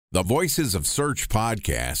The Voices of Search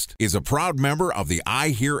podcast is a proud member of the I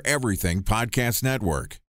Hear Everything podcast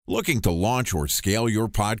network. Looking to launch or scale your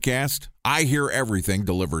podcast? I Hear Everything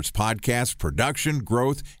delivers podcast production,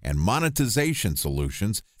 growth, and monetization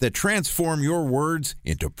solutions that transform your words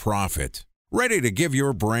into profit. Ready to give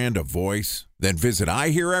your brand a voice? Then visit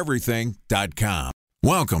iheareverything.com.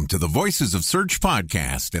 Welcome to the Voices of Search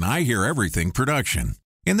podcast and I Hear Everything production.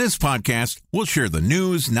 In this podcast, we'll share the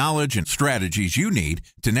news, knowledge, and strategies you need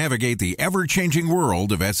to navigate the ever-changing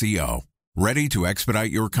world of SEO. Ready to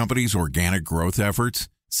expedite your company's organic growth efforts?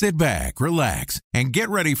 Sit back, relax, and get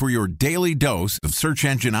ready for your daily dose of search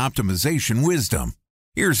engine optimization wisdom.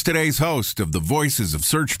 Here's today's host of the Voices of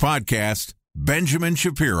Search podcast, Benjamin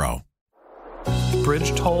Shapiro.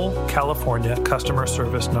 Bridge toll, California, customer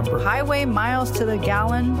service number. Highway miles to the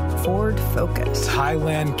gallon, Ford Focus.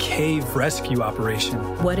 Thailand cave rescue operation.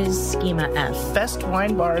 What is Schema F? Best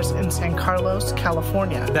wine bars in San Carlos,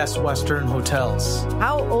 California. Best Western hotels.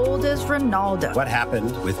 How old is Ronaldo? What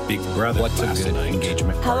happened with Big Brother? What's a good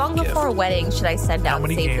engagement? How long before a wedding should I send out How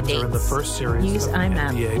many save the games dates? are in the first series? Use of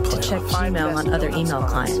IMAP NBA to check playoffs? Gmail on other email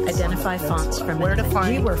clients. Identify fonts from Where to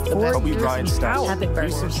find We were the 4 best years Brian in Stats. power. Happy birthday.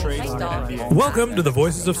 Recent trades Nice on dog. NBA. Welcome to the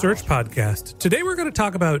Voices of Search podcast. Today we're going to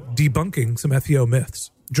talk about debunking some SEO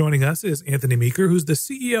myths. Joining us is Antonie Meeker, who's the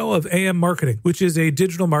CEO of AM Marketing, which is a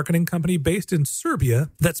digital marketing company based in Serbia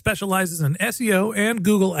that specializes in SEO and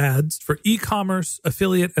Google ads for e-commerce,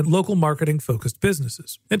 affiliate, and local marketing-focused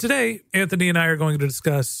businesses. And today, Antonie and I are going to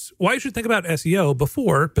discuss why you should think about SEO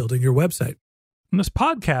before building your website. And this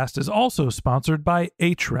podcast is also sponsored by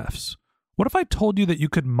Ahrefs. What if I told you that you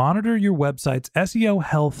could monitor your website's SEO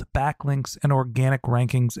health, backlinks, and organic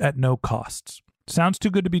rankings at no costs? Sounds too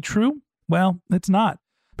good to be true? Well, it's not,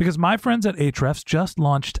 because my friends at Ahrefs just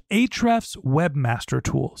launched Ahrefs Webmaster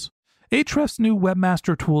Tools. Ahrefs' new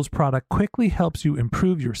Webmaster Tools product quickly helps you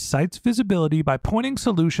improve your site's visibility by pointing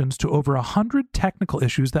solutions to over 100 technical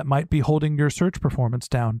issues that might be holding your search performance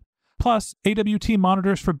down. Plus, AWT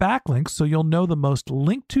monitors for backlinks so you'll know the most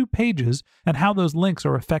linked to pages and how those links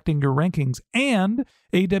are affecting your rankings. And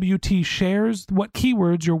AWT shares what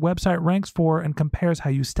keywords your website ranks for and compares how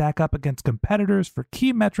you stack up against competitors for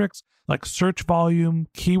key metrics like search volume,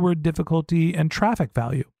 keyword difficulty, and traffic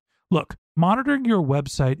value. Look, monitoring your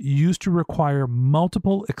website used to require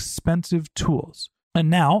multiple expensive tools. And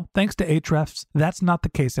now, thanks to Ahrefs, that's not the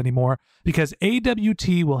case anymore because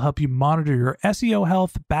AWT will help you monitor your SEO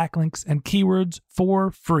health, backlinks, and keywords for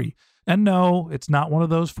free. And no, it's not one of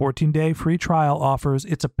those 14-day free trial offers.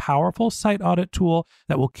 It's a powerful site audit tool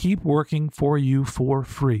that will keep working for you for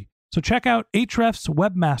free. So check out Ahrefs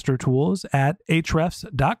Webmaster Tools at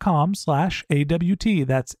ahrefs.com/AWT.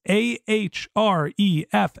 That's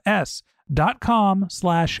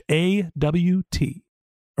ahrefs.com/AWT.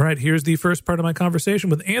 All right, here's the first part of my conversation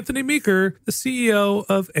with Antonie Meeker, the CEO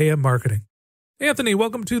of AM Marketing. Antonie,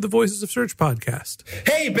 welcome to the Voices of Search podcast.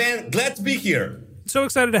 Hey, Ben, glad to be here. So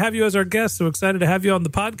excited to have you as our guest. So excited to have you on the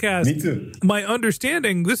podcast. Me too. My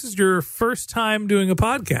understanding, this is your first time doing a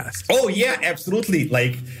podcast. Oh, yeah, absolutely.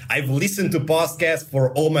 Like, I've listened to podcasts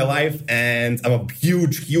for all my life, and I'm a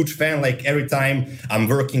huge fan. Like, every time I'm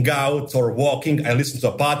working out or walking, I listen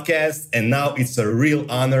to a podcast, and now it's a real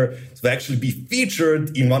honor to actually be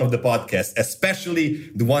featured in one of the podcasts, especially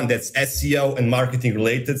the one that's SEO and marketing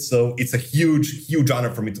related. So it's a huge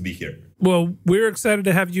honor for me to be here. Well, we're excited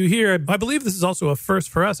to have you here. I believe this is also a first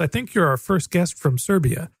for us. I think you're our first guest from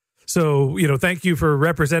Serbia. So, thank you for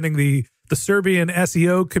representing the Serbian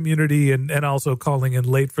SEO community and also calling in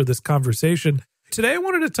late for this conversation. Today, I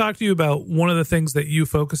wanted to talk to you about one of the things that you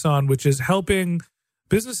focus on, which is helping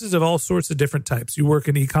businesses of all sorts of different types. You work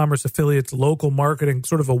in e-commerce affiliates, local marketing,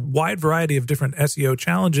 sort of a wide variety of different SEO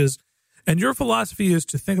challenges. And your philosophy is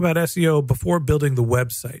to think about SEO before building the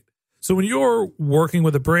website. So when you're working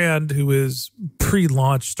with a brand who is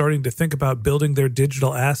pre-launch, starting to think about building their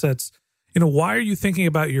digital assets, why are you thinking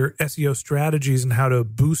about your SEO strategies and how to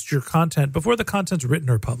boost your content before the content's written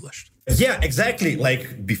or published? Yeah, exactly.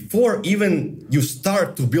 Like, before even you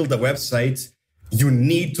start to build a website, you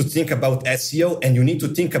need to think about SEO and you need to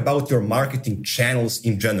think about your marketing channels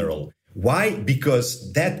in general. Why?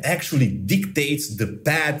 Because that actually dictates the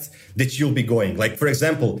path that you'll be going. Like, for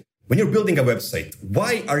example, when you're building a website,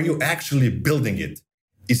 why are you actually building it?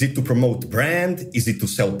 Is it to promote brand? Is it to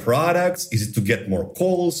sell products? Is it to get more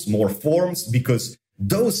calls, more forms? Because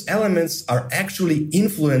those elements are actually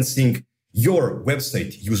influencing your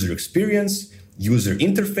website user experience, user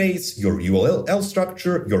interface, your URL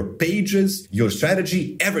structure, your pages, your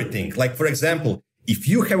strategy, everything. Like, for example, if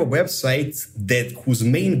you have a website whose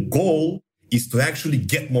main goal is to actually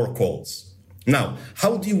get more calls. Now,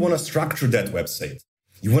 how do you want to structure that website?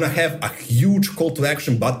 You want to have a huge call to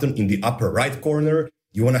action button in the upper right corner.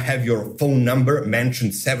 You want to have your phone number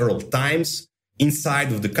mentioned several times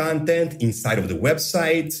inside of the content, inside of the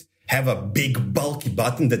website. Have a big bulky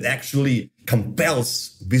button that actually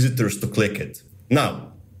compels visitors to click it.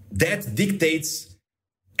 Now, that dictates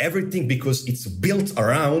everything because it's built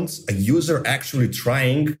around a user actually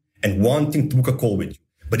trying and wanting to book a call with you.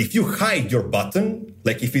 But if you hide your button,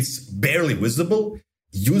 like if it's barely visible,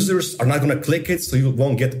 users are not going to click it, so you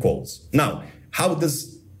won't get calls. Now, how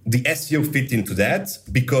does the SEO fit into that?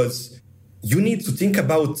 Because you need to think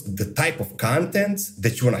about the type of content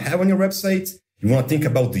that you want to have on your website. You want to think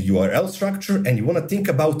about the URL structure, and you want to think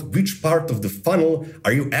about which part of the funnel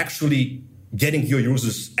are you actually getting your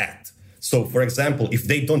users at. So, for example, if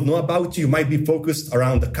they don't know about you, you might be focused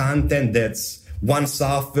around the content that's one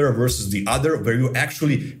software versus the other, where you're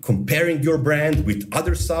actually comparing your brand with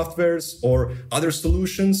other softwares or other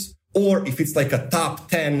solutions. Or if it's like a top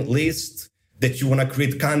 10 list that you want to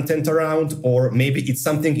create content around, or maybe it's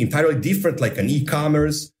something entirely different, like an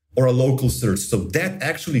e-commerce or a local search. So that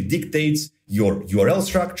actually dictates your URL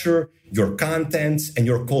structure, your content, and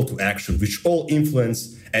your call to action, which all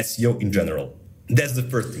influence SEO in general. That's the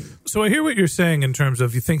first thing. So I hear what you're saying in terms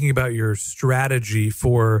of you thinking about your strategy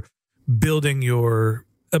for building your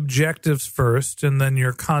objectives first, and then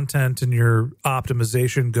your content and your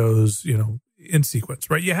optimization goes, in sequence,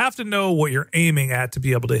 right? You have to know what you're aiming at to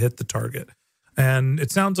be able to hit the target. And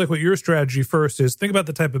it sounds like what your strategy first is, think about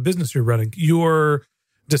the type of business you're running. You're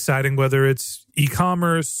deciding whether it's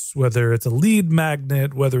e-commerce, whether it's a lead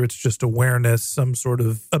magnet, whether it's just awareness, some sort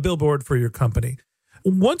of a billboard for your company.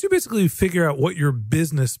 Once you basically figure out what your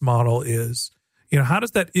business model is, how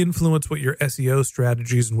does that influence what your SEO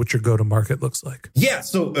strategies and what your go-to-market looks like? Yeah,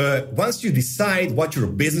 so once you decide what your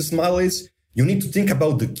business model is, you need to think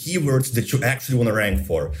about the keywords that you actually want to rank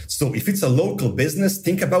for. So if it's a local business,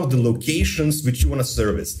 think about the locations which you want to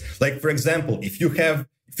service. Like, for example, if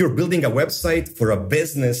you're building a website for a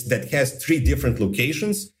business that has 3 different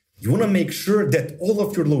locations, you want to make sure that all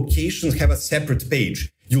of your locations have a separate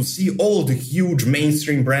page. You'll see all the huge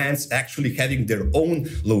mainstream brands actually having their own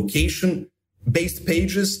location-based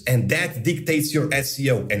pages, and that dictates your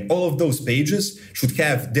SEO. And all of those pages should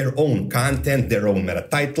have their own content, their own meta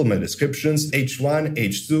title, meta descriptions, H1,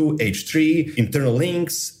 H2, H3, internal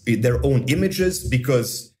links, their own images,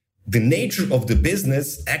 because the nature of the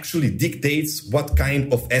business actually dictates what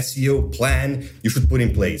kind of SEO plan you should put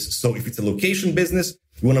in place. So if it's a location business,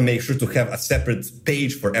 you want to make sure to have a separate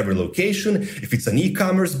page for every location. If it's an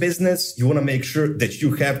e-commerce business, you want to make sure that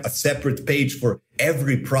you have a separate page for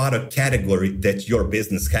every product category that your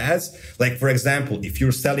business has. Like, for example, if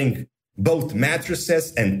you're selling both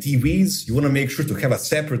mattresses and TVs, you want to make sure to have a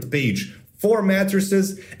separate page for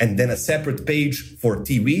mattresses and then a separate page for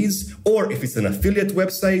TVs. Or if it's an affiliate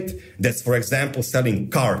website that's, for example,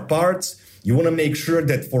 selling car parts, you want to make sure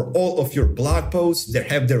that for all of your blog posts, they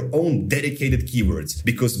have their own dedicated keywords.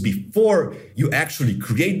 Because before you actually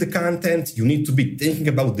create the content, you need to be thinking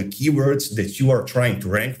about the keywords that you are trying to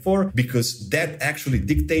rank for, because that actually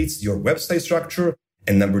dictates your website structure,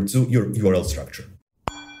 and number 2, your URL structure.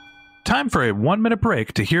 Time for a 1-minute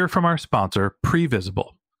break to hear from our sponsor,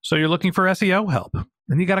 Previsible. So you're looking for SEO help,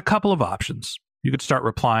 and you got a couple of options. You could start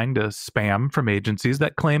replying to spam from agencies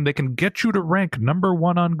that claim they can get you to rank number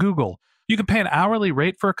 1 on Google. You can pay an hourly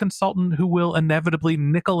rate for a consultant who will inevitably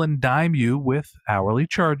nickel and dime you with hourly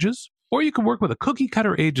charges. Or you can work with a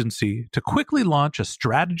cookie-cutter agency to quickly launch a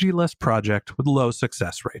strategy-less project with low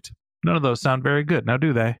success rate. None of those sound very good, now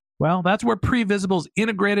do they? Well, that's where Previsible's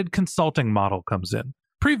integrated consulting model comes in.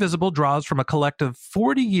 Previsible draws from a collective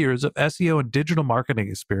 40 years of SEO and digital marketing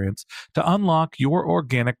experience to unlock your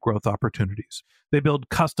organic growth opportunities. They build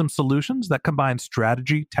custom solutions that combine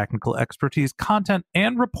strategy, technical expertise, content,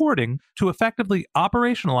 and reporting to effectively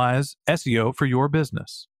operationalize SEO for your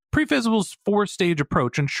business. Previsible's 4-stage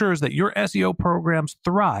approach ensures that your SEO programs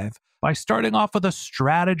thrive by starting off with a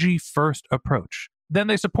strategy-first approach. Then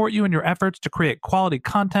they support you in your efforts to create quality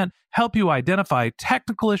content, help you identify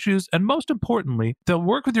technical issues, and most importantly, they'll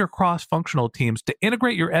work with your cross-functional teams to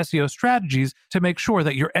integrate your SEO strategies to make sure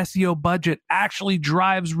that your SEO budget actually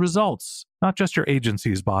drives results, not just your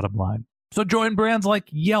agency's bottom line. So join brands like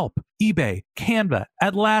Yelp, eBay, Canva,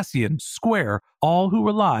 Atlassian, Square, all who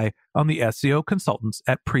rely on the SEO consultants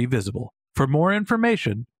at Previsible. For more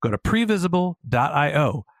information, go to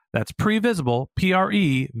previsible.io. That's Previsible,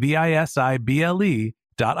 Previsible.io.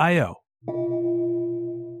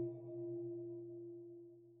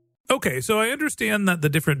 Okay, so I understand that the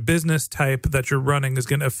different business type that you're running is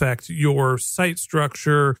going to affect your site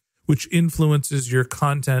structure, which influences your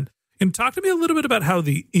content. And talk to me a little bit about how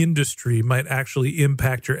the industry might actually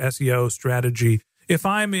impact your SEO strategy. If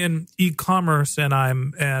I'm in e-commerce and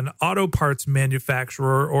I'm an auto parts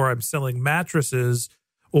manufacturer, or I'm selling mattresses,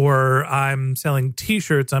 or I'm selling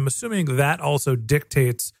T-shirts, I'm assuming that also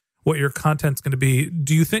dictates what your content's going to be.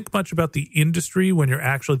 Do you think much about the industry when you're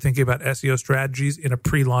actually thinking about SEO strategies in a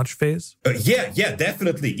pre-launch phase? Yeah,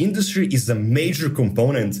 definitely. Industry is a major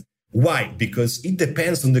component. Why? Because it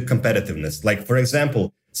depends on the competitiveness. Like, for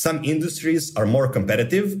example, some industries are more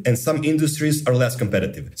competitive and some industries are less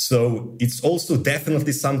competitive. So it's also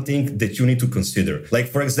definitely something that you need to consider. Like,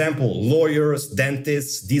 for example, lawyers,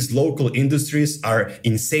 dentists, these local industries are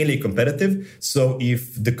insanely competitive. So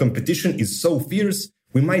if the competition is so fierce,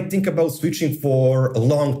 we might think about switching for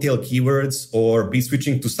long tail keywords or be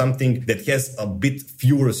switching to something that has a bit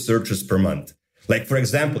fewer searches per month. Like, for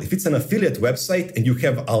example, if it's an affiliate website and you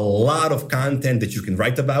have a lot of content that you can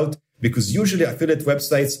write about, because usually affiliate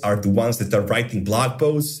websites are the ones that are writing blog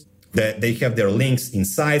posts, that they have their links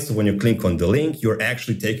inside. So when you click on the link, you're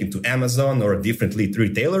actually taken to Amazon or a different lead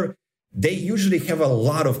retailer. They usually have a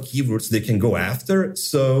lot of keywords they can go after.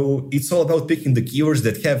 So it's all about picking the keywords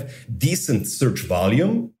that have decent search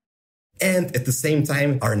volume and at the same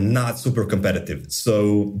time are not super competitive.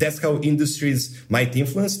 So that's how industries might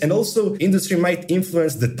influence. And also industry might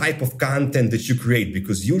influence the type of content that you create,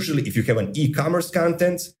 because usually if you have an e-commerce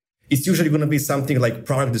content, it's usually going to be something like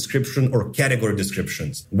product description or category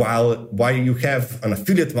descriptions. While you have an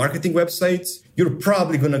affiliate marketing website, you're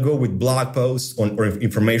probably going to go with blog posts or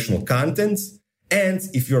informational content. And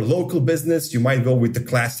if you're a local business, you might go with the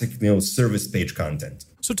classic, service page content.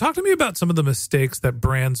 So talk to me about some of the mistakes that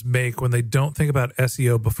brands make when they don't think about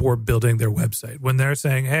SEO before building their website. When they're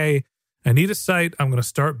saying, hey, I need a site, I'm going to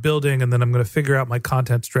start building, and then I'm going to figure out my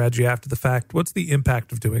content strategy after the fact. What's the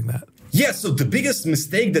impact of doing that? Yeah, so the biggest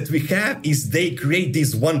mistake that we have is they create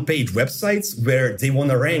these one-page websites where they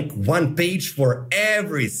want to rank one page for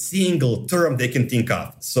every single term they can think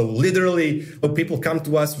of. So literally, people come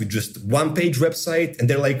to us with just one-page website and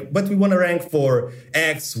they're like, but we want to rank for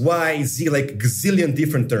X, Y, Z, like gazillion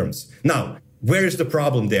different terms. Now, where is the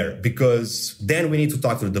problem there? Because then we need to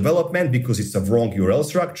talk to the development because it's a wrong URL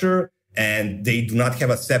structure and they do not have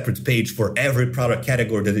a separate page for every product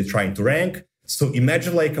category that they're trying to rank. So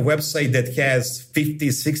imagine like a website that has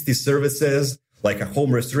 50, 60 services, like a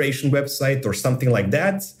home restoration website or something like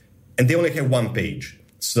that, and they only have one page.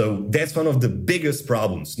 So that's one of the biggest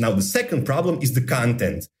problems. Now, the second problem is the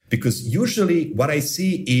content, because usually what I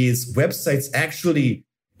see is websites actually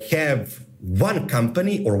have one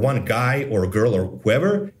company or one guy or girl or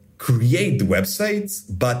whoever create the websites,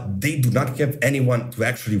 but they do not have anyone to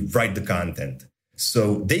actually write the content.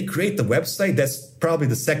 So they create the website. That's probably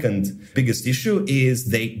the second biggest issue,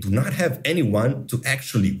 is they do not have anyone to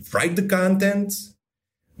actually write the content,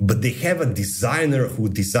 but they have a designer who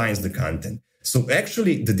designs the content. So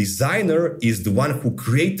actually the designer is the one who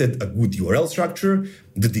created a good URL structure.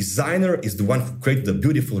 The designer is the one who created a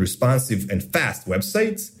beautiful, responsive and fast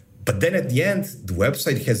website. But then at the end, the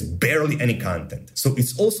website has barely any content. So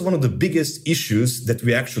it's also one of the biggest issues that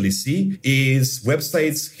we actually see is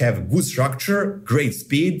websites have good structure, great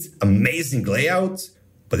speed, amazing layout,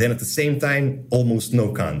 but then at the same time, almost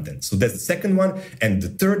no content. So that's the second one. And the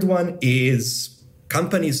third one is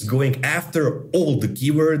companies going after all the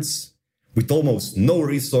keywords with almost no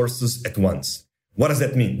resources at once. What does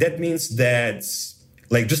that mean? That means that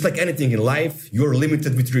just like anything in life, you're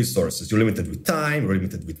limited with resources. You're limited with time, you're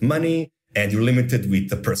limited with money, and you're limited with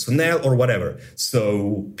the personnel or whatever.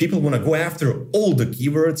 So people want to go after all the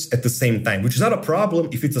keywords at the same time, which is not a problem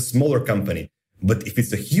if it's a smaller company. But if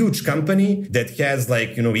it's a huge company that has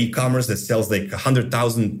e-commerce that sells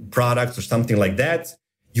 100,000 products or something like that,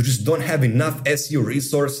 you just don't have enough SEO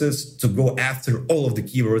resources to go after all of the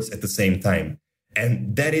keywords at the same time.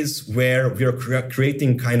 And that is where we are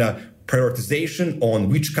creating kind of prioritization on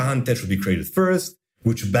which content should be created first,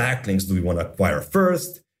 which backlinks do we want to acquire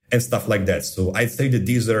first, and stuff like that. So I'd say that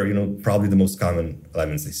these are, probably the most common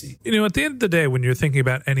elements I see. At the end of the day, when you're thinking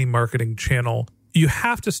about any marketing channel, you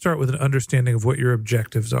have to start with an understanding of what your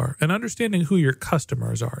objectives are and understanding who your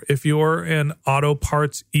customers are. If you're an auto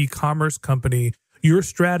parts e-commerce company, your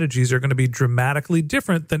strategies are going to be dramatically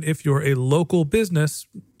different than if you're a local business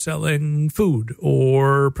selling food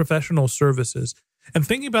or professional services. And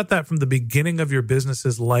thinking about that from the beginning of your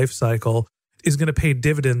business's life cycle is going to pay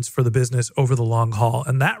dividends for the business over the long haul.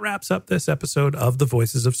 And that wraps up this episode of the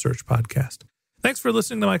Voices of Search podcast. Thanks for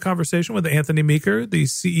listening to my conversation with Antonie Meeker, the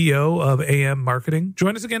CEO of AM Marketing.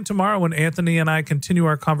 Join us again tomorrow when Anthony and I continue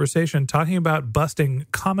our conversation talking about busting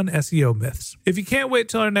common SEO myths. If you can't wait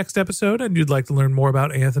till our next episode and you'd like to learn more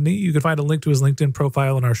about Anthony, you can find a link to his LinkedIn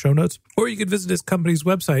profile in our show notes, or you can visit his company's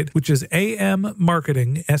website, which is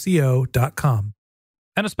ammarketingseo.com.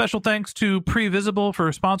 And a special thanks to Previsible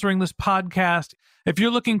for sponsoring this podcast. If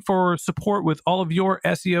you're looking for support with all of your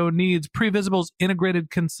SEO needs, Previsible's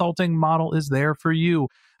integrated consulting model is there for you.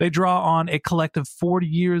 They draw on a collective 40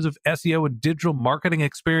 years of SEO and digital marketing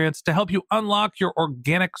experience to help you unlock your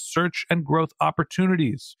organic search and growth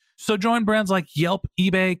opportunities. So join brands like Yelp,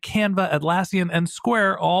 eBay, Canva, Atlassian, and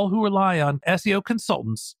Square, all who rely on SEO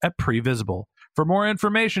consultants at Previsible. For more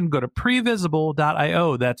information, go to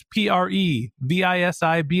previsible.io. That's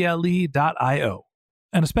previsible.io.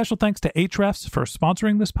 And a special thanks to Ahrefs for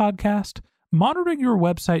sponsoring this podcast. Monitoring your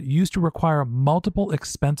website used to require multiple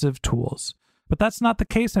expensive tools, but that's not the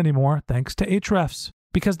case anymore thanks to Ahrefs,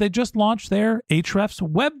 because they just launched their Ahrefs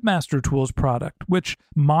Webmaster Tools product, which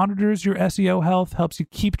monitors your SEO health, helps you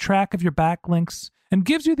keep track of your backlinks, and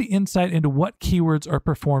gives you the insight into what keywords are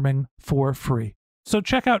performing for free. So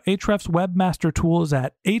check out Ahrefs Webmaster Tools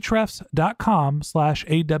at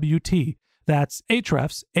ahrefs.com/AWT. That's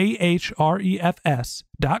Ahrefs,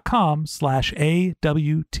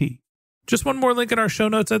 ahrefs.com/AWT. Just one more link in our show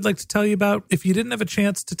notes I'd like to tell you about. If you didn't have a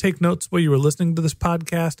chance to take notes while you were listening to this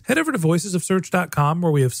podcast, head over to voicesofsearch.com,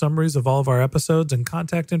 where we have summaries of all of our episodes and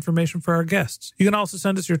contact information for our guests. You can also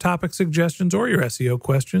send us your topic suggestions or your SEO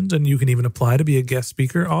questions, and you can even apply to be a guest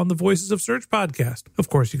speaker on the Voices of Search podcast. Of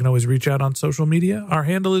course, you can always reach out on social media. Our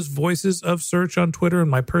handle is Voices of Search on Twitter,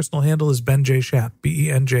 and my personal handle is Ben J. Shap,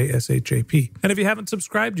 BenJShap. And if you haven't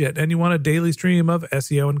subscribed yet and you want a daily stream of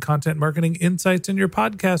SEO and content marketing insights in your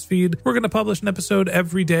podcast feed, we're going to publish an episode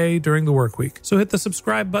every day during the work week. So hit the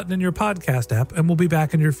subscribe button in your podcast app and we'll be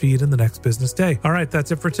back in your feed in the next business day. All right,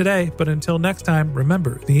 that's it for today. But until next time,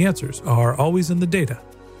 remember, the answers are always in the data.